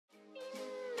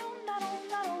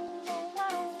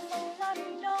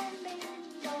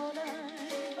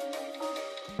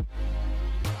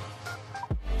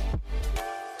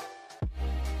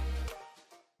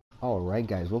Alright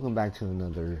guys, welcome back to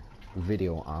another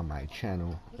video on my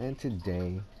channel, and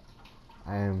today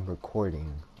I am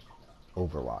recording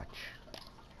Overwatch.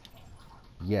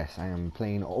 Yes, I am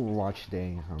playing Overwatch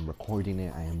today. I'm recording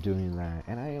it, I am doing that,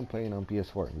 and I am playing on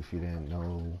PS4 if you didn't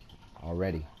know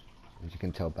already, as you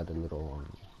can tell by the little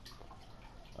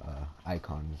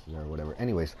icons or whatever.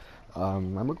 Anyways,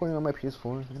 I'm recording on my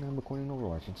PS4 and I'm recording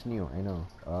Overwatch. It's new, I know.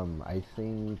 I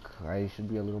think I should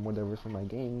be a little more diverse in my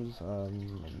games,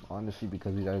 honestly,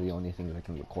 because these are the only things I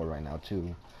can record right now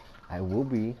too. I will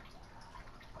be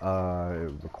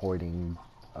recording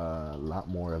a lot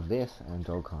more of this and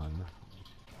Dokkan.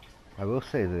 I will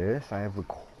say this, I have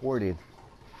recorded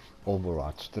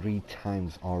Overwatch 3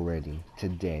 times already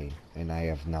today, and I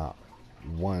have not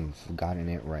once gotten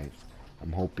it right.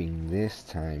 I'm hoping this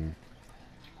time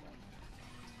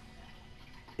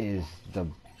is the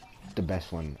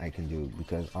best one I can do,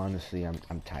 because honestly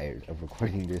I'm tired of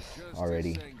recording this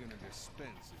already.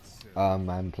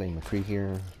 I'm playing McCree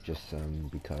here just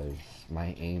because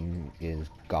my aim is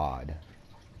God.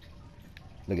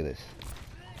 Look at this.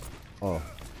 Oh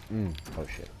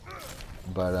shit.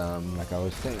 But like I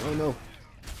was saying, oh no.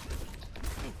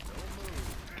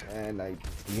 And I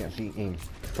can't see aim.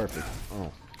 Perfect.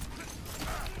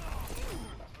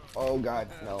 Oh god,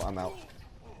 no, I'm out.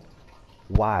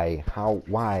 Why? How?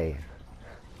 Why?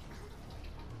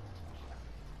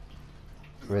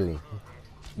 Really?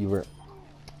 You were...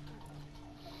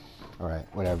 Alright,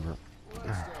 whatever.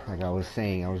 Like I was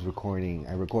saying,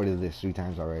 I recorded this 3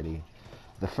 times already.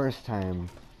 The first time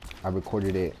I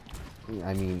recorded it,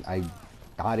 I mean, I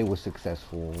thought it was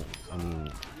successful. I mean,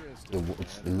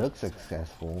 it looked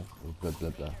successful. Blah, blah,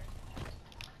 blah.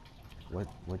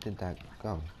 What did that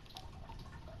go?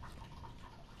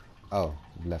 Oh,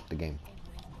 left the game.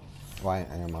 Why?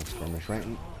 I am on skirmish, right?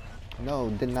 No,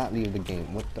 did not leave the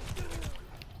game. What the?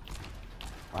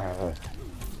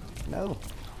 No.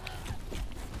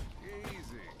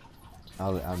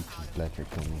 I'll just let her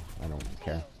kill me. I don't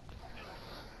care.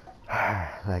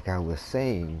 Like I was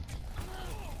saying,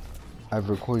 I've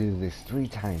recorded this 3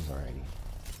 times already.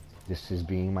 This is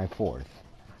being my 4th.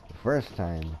 The first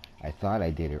time, I thought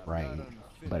I did it right,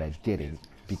 but I didn't,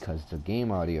 because the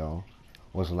game audio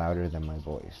was louder than my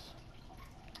voice.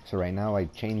 So right now I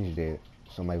changed it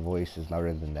so my voice is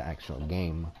louder than the actual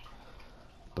game.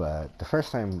 But the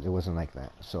first time it wasn't like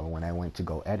that. So when I went to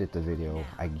go edit the video,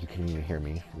 you couldn't even hear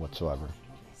me whatsoever.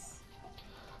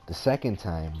 The second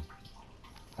time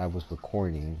I was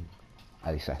recording,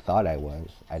 at least I thought I was,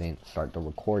 I didn't start the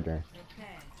recorder,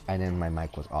 and then my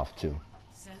mic was off too.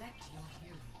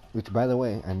 Which, by the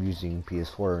way, I'm using the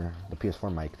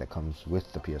PS4 mic that comes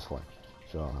with the PS4.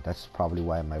 So that's probably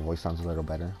why my voice sounds a little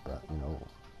better, but you know,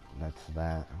 that's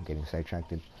that. I'm getting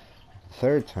sidetracked.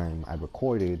 Third time I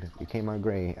recorded, it came out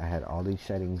great. I had all these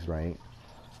settings right.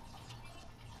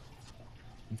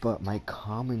 But my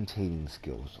commentating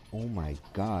skills, oh my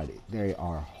god, they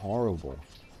are horrible.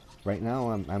 Right now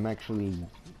I'm actually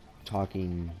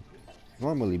talking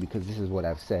normally because this is what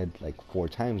I've said like 4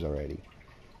 times already.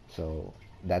 So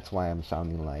that's why I'm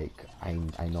sounding like I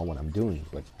know what I'm doing,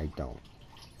 but I don't.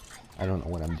 I don't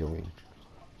know what I'm doing.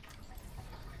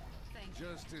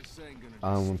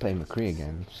 I'm playing McCree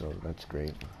again, so that's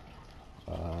great.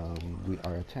 We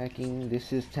are attacking.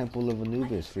 This is Temple of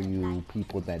Anubis for you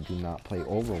people that do not play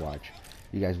Overwatch.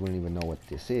 You guys wouldn't even know what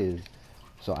this is,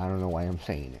 so I don't know why I'm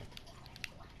saying it.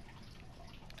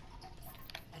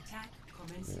 Attack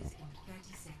commences in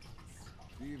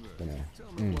 30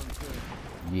 seconds.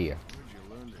 Yeah.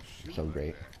 So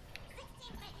great.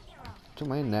 To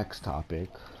my next topic,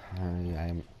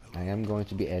 I am going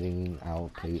to be editing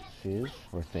out places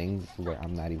or things where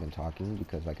I'm not even talking,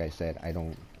 because like I said,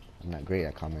 I'm not great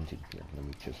at commenting. Here, let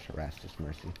me just harass this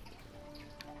Mercy.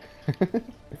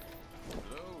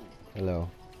 Hello.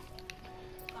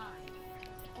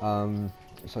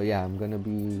 So yeah, I'm gonna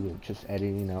be just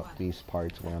editing out these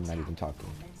parts where I'm not even talking.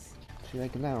 See,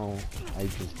 like now, I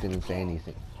just didn't say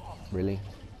anything. Really?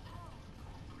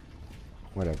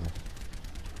 Whatever.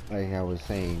 Like I was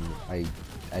saying, I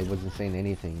wasn't saying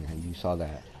anything, and you saw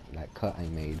that cut I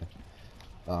made.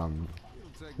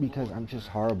 Because I'm just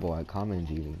horrible at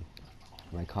commentating.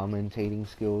 My commentating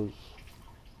skills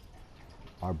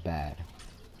are bad.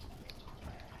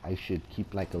 I should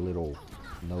keep like a little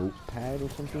notepad or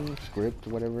something, script,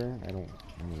 whatever. I don't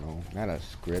know, not a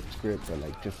script, but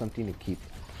like just something to keep.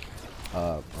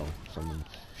 Oh, someone's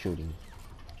shooting.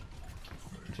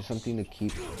 Just something to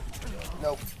keep.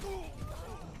 Nope.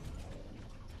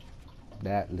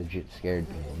 That legit scared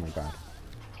me. Oh my god.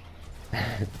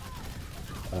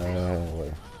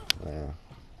 Yeah.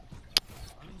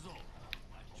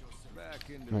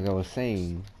 Like I was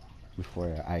saying,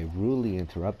 before I rudely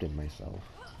interrupted myself.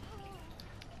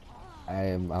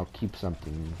 I'll keep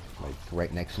something like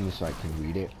right next to me so I can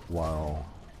read it while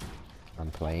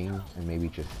I'm playing, and maybe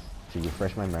just to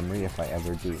refresh my memory if I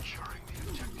ever do.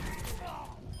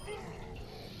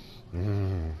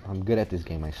 I'm good at this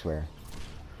game, I swear.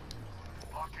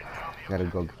 Gotta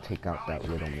go take out that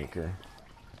Widowmaker.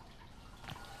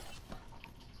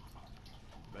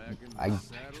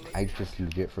 I just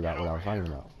legit forgot what I was talking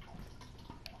about.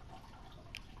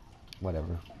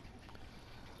 Whatever.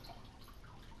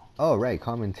 Oh right,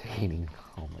 commentating.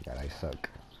 Oh my god, I suck.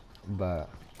 But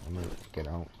I'm gonna get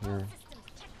out here.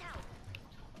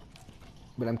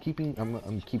 But I'm keeping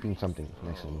something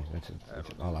next to me. That's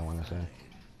all I want to say.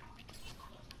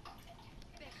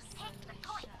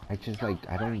 I just like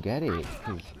I don't get it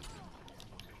because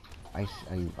I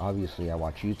obviously I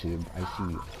watch YouTube. I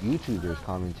see YouTubers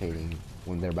commentating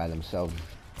when they're by themselves.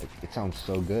 Like, it sounds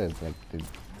so good. Like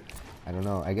I don't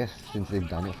know. I guess since they've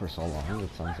done it for so long, it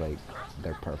sounds like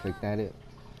they're perfect at it.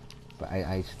 But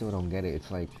I still don't get it.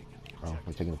 It's like, oh,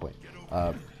 we're taking the point.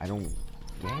 I don't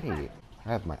get it. I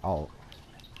have my alt.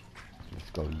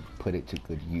 Let's go put it to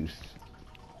good use.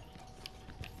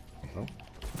 Oh.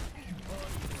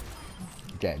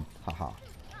 Dead. Haha.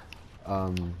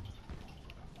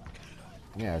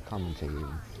 Yeah, commentating.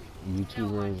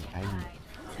 YouTubers,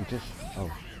 it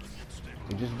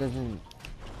just doesn't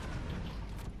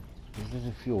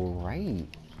feel right.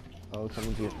 Oh,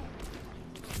 someone's here.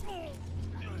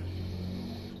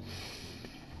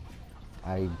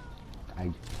 I'm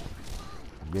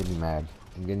getting mad.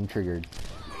 I'm getting triggered.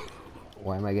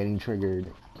 Why am I getting triggered?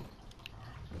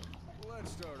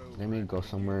 Let me go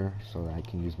somewhere so that I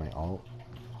can use my alt.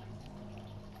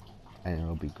 And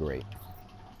it'll be great.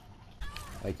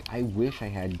 Like, I wish I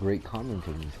had great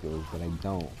commentating skills, but I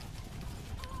don't.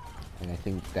 And I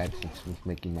think that's what's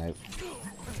making my...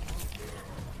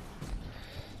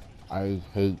 I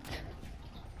hate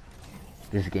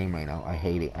this game right now. I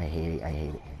hate it. I hate it. I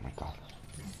hate it. Oh my god.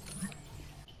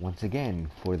 Once again,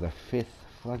 for the 5th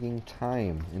fucking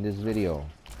time in this video,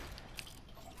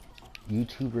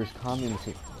 YouTubers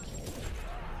commenting.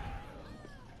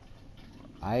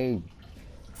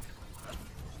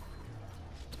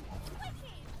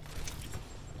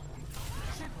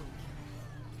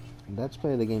 That's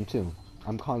play of the game too.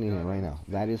 I'm calling it right now.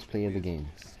 That is play of the game.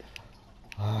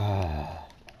 I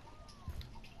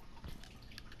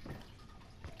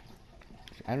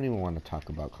don't even want to talk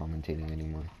about commentating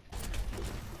anymore.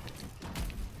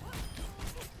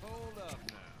 Hold up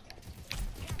now.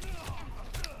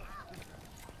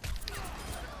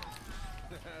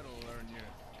 That'll learn you.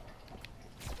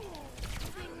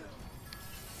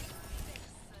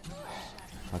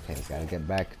 Okay, gotta get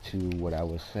back to what I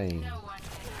was saying.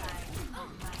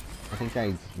 I think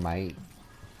I might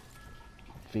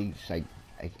face, I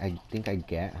think I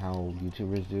get how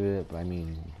YouTubers do it, but I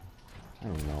mean, I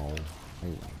don't know.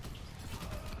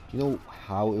 You know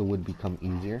how it would become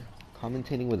easier?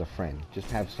 Commentating with a friend. Just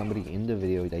have somebody in the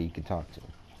video that you can talk to.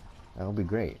 That would be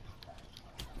great.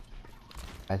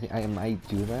 I think I might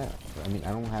do that. I mean,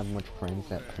 I don't have much friends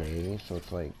that play, so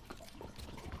it's like,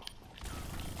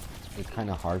 it's kind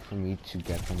of hard for me to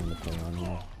get them to play on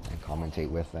here and commentate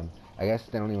with them. I guess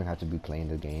they don't even have to be playing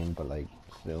the game, but like,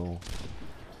 still,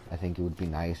 I think it would be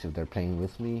nice if they're playing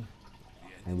with me,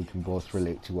 and we can both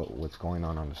relate to what's going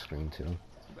on the screen too.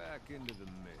 Back into the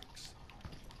mix.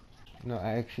 No,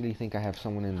 I actually think I have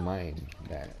someone in mind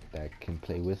that can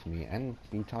play with me and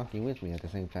be talking with me at the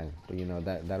same time. But you know,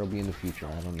 that'll be in the future.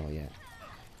 I don't know yet.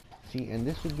 See, and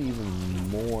this would be even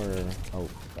more. Oh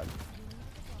god.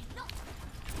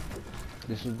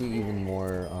 This would be even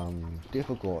more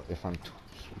difficult if I'm.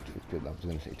 I was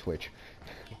gonna say Twitch.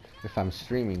 If I'm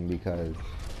streaming because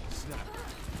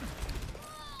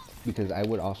I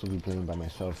would also be playing by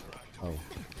myself. Oh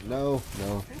no,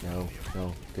 no, no,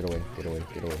 no! Get away! Get away!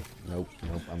 Get away! Nope,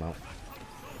 nope! I'm out.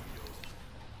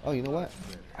 Oh, you know what?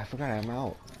 I forgot I'm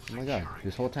out. Oh my god!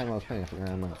 This whole time I was playing, I forgot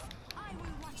I'm out.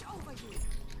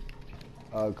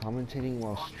 Commentating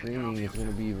while streaming is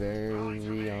gonna be very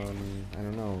I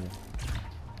don't know.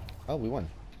 Oh, we won.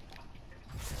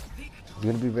 It's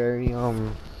gonna be very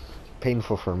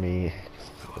painful for me,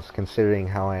 considering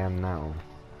how I am now.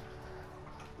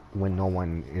 When no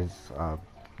one is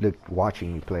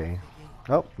watching me play.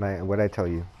 Oh, what'd I tell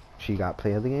you? She got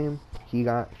play of the game. She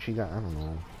got. I don't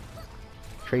know.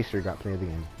 Tracer got play of the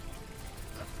game.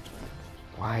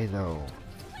 Why though?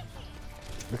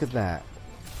 Look at that.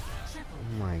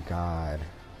 Oh my god.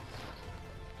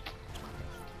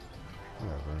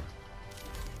 Whatever.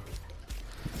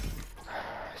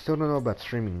 Still don't know about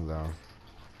streaming though.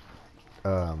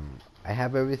 I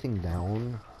have everything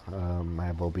down I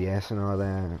have OBS and all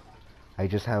that. I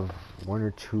just have one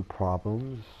or two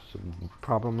problems.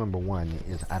 Problem number one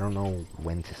is I don't know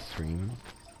when to stream.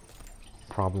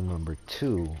 Problem number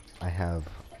two, I have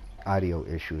audio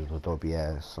issues with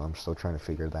OBS, so I'm still trying to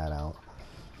figure that out.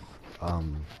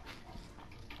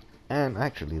 And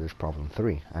actually there's problem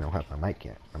three. I don't have my mic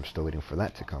yet. I'm still waiting for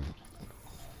that to come.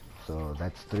 So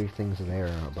that's three things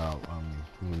there about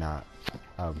me not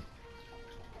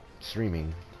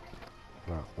streaming.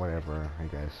 But whatever, I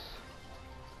guess.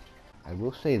 I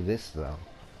will say this though.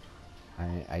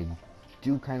 I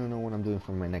do kind of know what I'm doing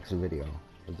for my next video.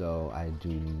 Though I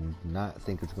do not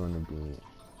think it's going to be...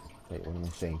 Wait, what am I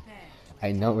saying?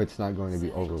 I know it's not going to be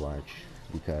Overwatch.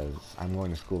 Because I'm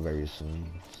going to school very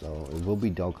soon. So it will be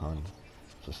Dokkan.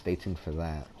 So stay tuned for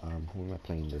that. Who am I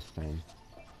playing this time?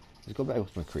 Let's go back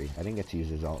with McCree. I didn't get to use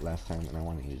his ult last time and I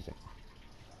want to use it.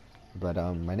 But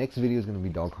my next video is going to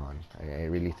be Dokkan. I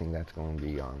really think that's going to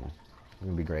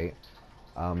be great.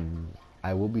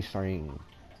 I will be starting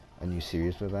a new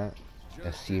series with that.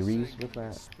 A series with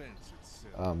that.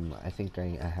 I think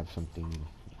I have something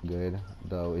good.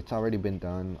 Though it's already been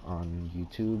done on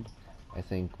YouTube. I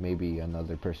think maybe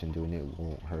another person doing it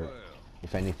won't hurt.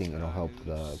 If anything, it'll help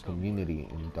the community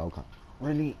in Dokkan.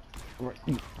 Really?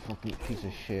 You fucking piece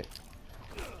of shit.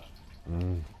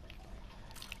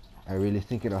 I really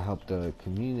think it'll help the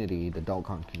community, the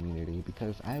Dokkan community,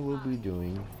 because I will be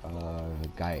doing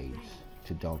guides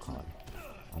to Dokkan.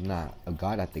 I'm not a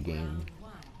god at the game.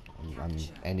 I'm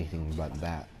anything but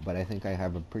that. But I think I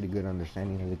have a pretty good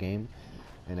understanding of the game,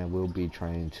 and I will be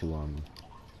trying to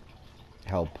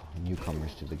help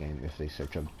newcomers to the game if they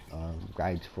search up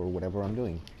guides for whatever I'm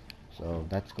doing. So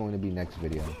that's going to be next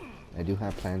video. I do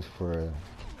have plans for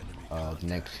the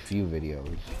next few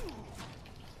videos.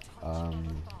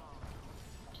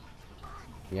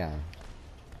 Yeah.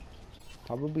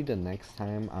 Probably the next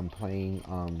time I'm playing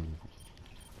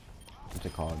what's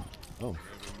it called? Oh,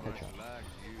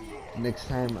 headshot. Next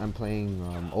time I'm playing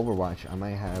Overwatch, I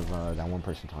might have that one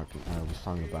person was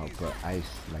talking about, but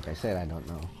like I said, I don't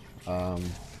know.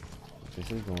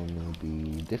 This is going to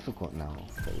be difficult now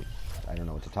because I don't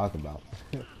know what to talk about.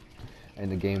 And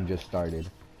the game just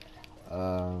started.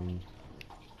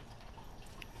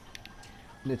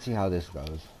 Let's see how this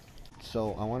goes.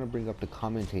 So I want to bring up the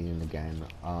commentating again.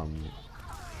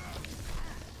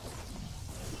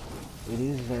 It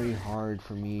is very hard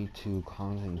for me to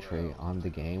concentrate on the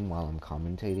game while I'm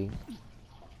commentating.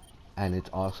 And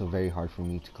it's also very hard for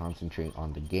me to concentrate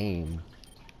on the game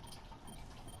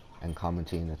and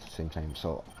commentating at the same time.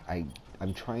 So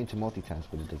I'm trying to multitask,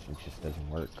 but it just doesn't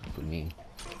work for me.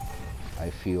 I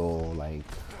feel like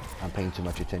I'm paying too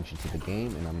much attention to the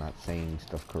game and I'm not saying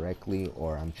stuff correctly,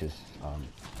 or I'm just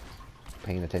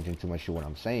paying attention too much to what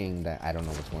I'm saying that I don't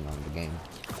know what's going on in the game.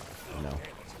 No.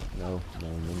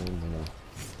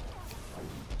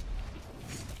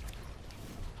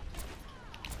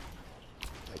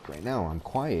 Like right now, I'm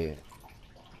quiet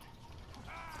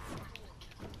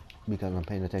because I'm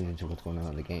paying attention to what's going on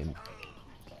in the game.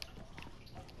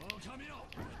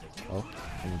 Oh,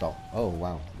 an adult. Oh,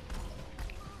 wow.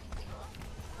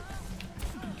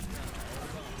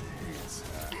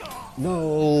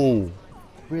 No!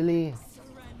 Really?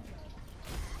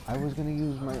 I was gonna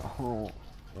use my... Oh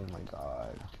my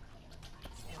god.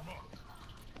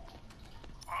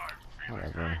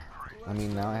 Whatever. I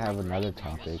mean, now I have another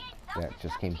topic that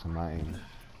just came to mind.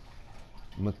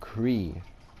 McCree.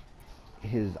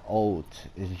 His ult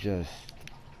is just...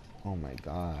 Oh my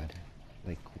god.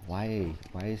 Like, why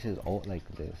is his ult like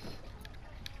this?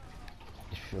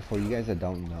 For you guys that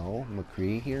don't know,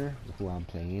 McCree here, who I'm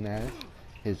playing as,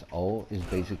 his ult is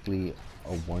basically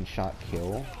a one-shot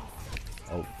kill.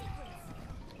 Oh,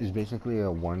 is basically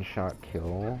a one-shot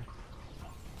kill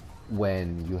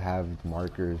when you have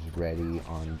markers ready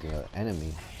on the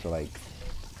enemy. So like,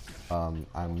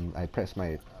 I press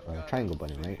my triangle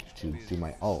button, right, to do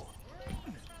my ult.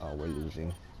 Oh, we're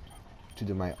losing. To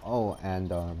do my ult,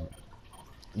 and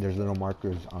there's little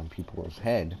markers on people's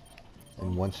head,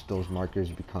 and once those markers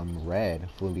become red,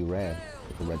 fully red,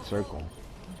 like a red circle,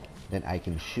 then I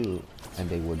can shoot, and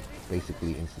they would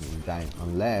basically instantly die,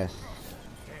 unless,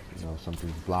 you know,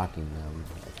 something's blocking them,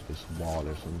 like this wall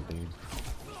or something.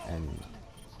 And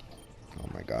oh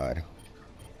my god,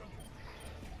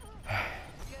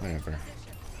 whatever.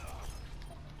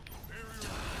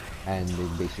 And they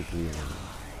basically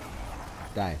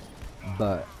die.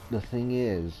 But the thing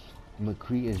is,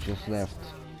 McCree is just left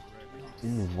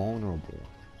invulnerable.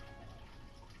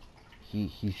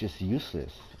 He's just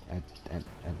useless at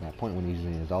that point when he's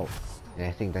using his ult. And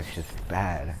I think that's just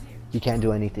bad. He can't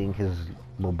do anything. His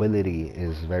mobility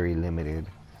is very limited.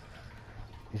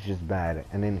 It's just bad.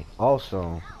 And then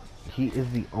also, he is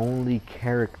the only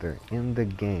character in the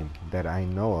game that I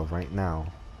know of right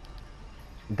now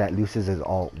that loses his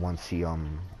ult once he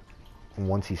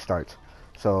starts.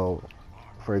 So,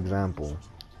 for example,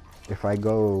 if I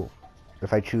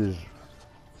choose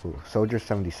Soldier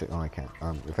 76, oh I can't.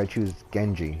 If I choose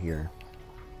Genji here,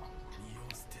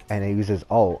 and I use his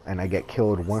ult, and I get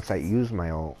killed once I use my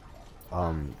ult,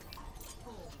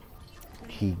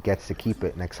 he gets to keep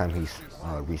it next time he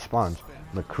respawns.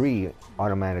 McCree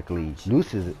automatically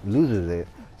loses it,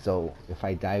 so if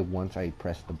I die once I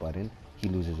press the button, he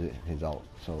loses his ult.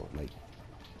 So like,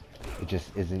 it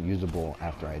just isn't usable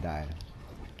after I die.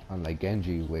 Unlike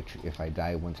Genji, which if I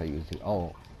die once I use the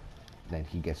ult, then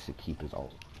he gets to keep his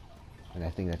ult. And I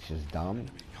think that's just dumb.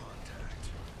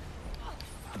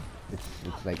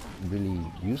 It's like really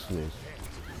useless,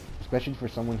 especially for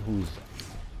someone who's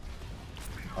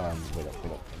wait up.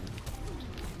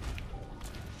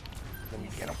 Let me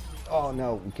get him. Oh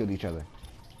no, we killed each other.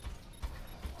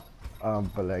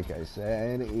 But like I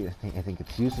said, I think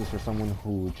it's useless for someone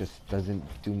who just doesn't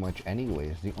do much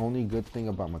anyways. The only good thing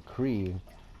about McCree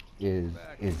is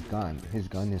his gun. His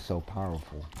gun is so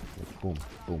powerful. Like, boom,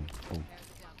 boom, boom.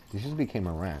 This just became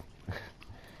a rant.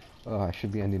 Oh, I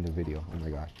should be ending the video. Oh my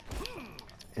gosh.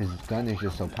 His gun is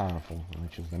just so powerful.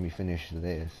 Let me finish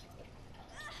this.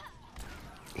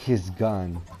 His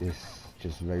gun is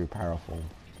just very powerful.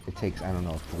 It takes, I don't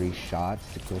know, 3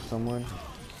 shots to kill someone.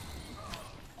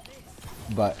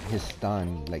 But his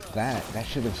stun, like that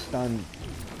should have stunned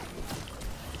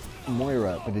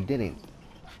Moira, but it didn't.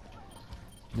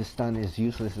 The stun is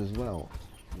useless as well,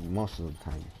 most of the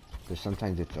time. There's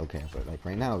sometimes it's okay, but like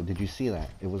right now, did you see that?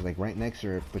 It was like right next to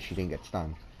her, but she didn't get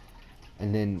stunned.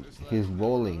 And then his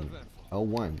rolling,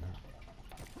 L1,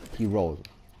 he rolled.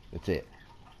 That's it.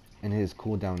 And his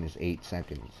cooldown is 8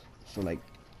 seconds. So like,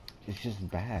 it's just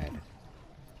bad.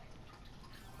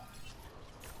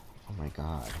 Oh my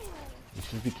god. This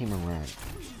just became a rant.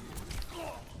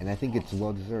 And I think it's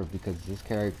well deserved because this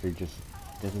character just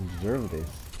doesn't deserve this.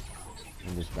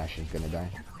 And this Bastion's gonna die.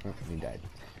 Oh, he died.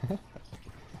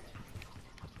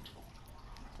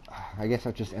 I guess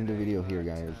I'll just end the video here,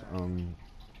 guys.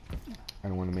 I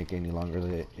don't want to make it any longer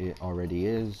than it already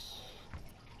is.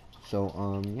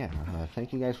 So, yeah,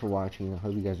 thank you guys for watching. I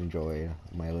hope you guys enjoy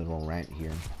my little rant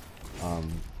here.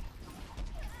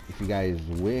 If you guys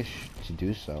wish to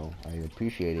do so, I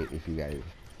appreciate it if you guys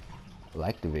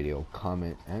like the video,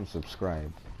 comment, and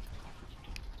subscribe.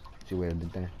 See what I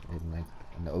did there? And like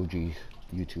the OG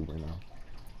YouTuber now.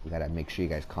 We gotta make sure you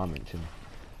guys comment too.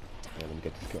 Yeah, let me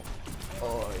get this kill.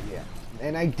 Oh yeah.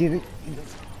 And I did it.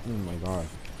 Oh my god.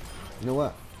 You know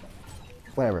what?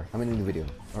 Whatever. I'm ending the video.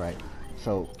 Alright.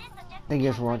 So, thank you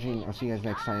guys for watching. I'll see you guys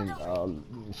next time.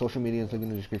 Social media is linked in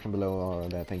the description below.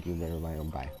 Thank you very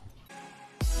much. Bye.